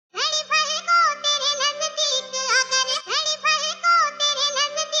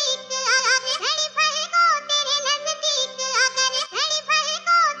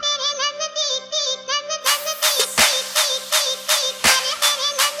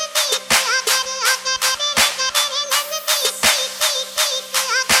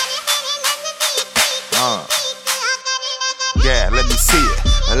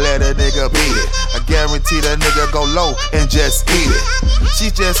nigga beat it. I guarantee that nigga go low and just eat it. She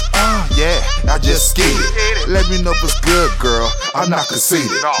just, yeah, I just skeet it. Let me know if it's good, girl, I'm not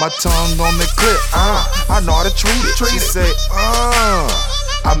conceited. My tongue on the clip, I know how to treat it. She say,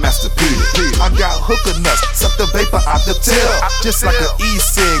 I masterpeded. I got hooker nuts, suck the vapor out the tip. Just like an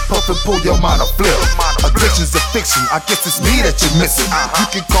e-cig, puff and pull your mind a flip. Addiction's a fiction, I guess it's me that you're missing. You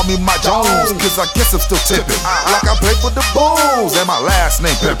can call me my Jones, cause I guess I'm still tipping. Like I play for the Bulls, and my last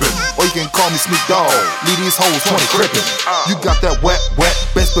name Pippin. Or you can call me Snoop Dogg, leave these hoes 20 crippin'. You got that wet,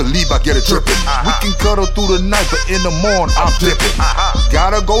 best believe I get it drippin'. We can cuddle through the night, but in the morning I'm dipping.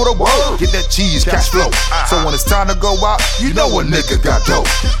 Gotta go to work, get that cheese, cash flow. So when it's time to go out, you know a nigga got dope.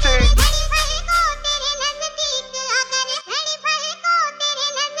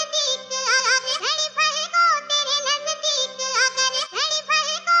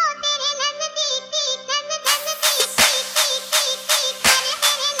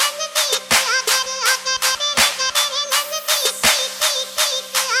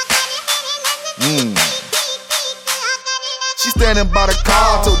 She standing by the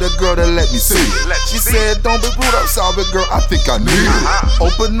car, told that girl to let me see it. She said, don't be rude, I'm sorry girl, I think I need it.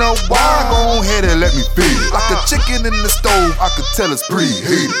 Open up wide, go ahead and let me feed it. Like a chicken in the stove, I could tell it's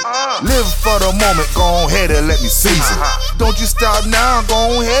preheated. Live for the moment, go ahead and let me season. Don't you stop now,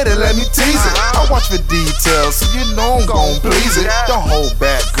 go ahead and let me tease it. I watch for details, so you know I'm gon' please it. Don't hold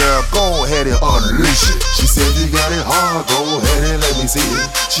back girl, go ahead and unleash it. She said you got it hard, go ahead and let me see it.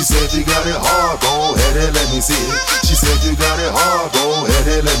 She said you got it hard, go ahead and let me see it. She said you got it hard, go ahead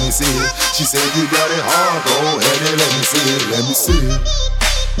and let me see it. She said you got it hard, go ahead and let me see it. Let me see it.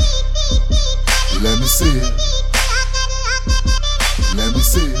 Let me see it. Let me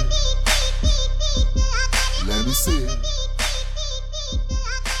see it. Let me see it.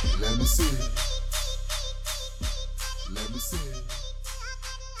 Let me see it.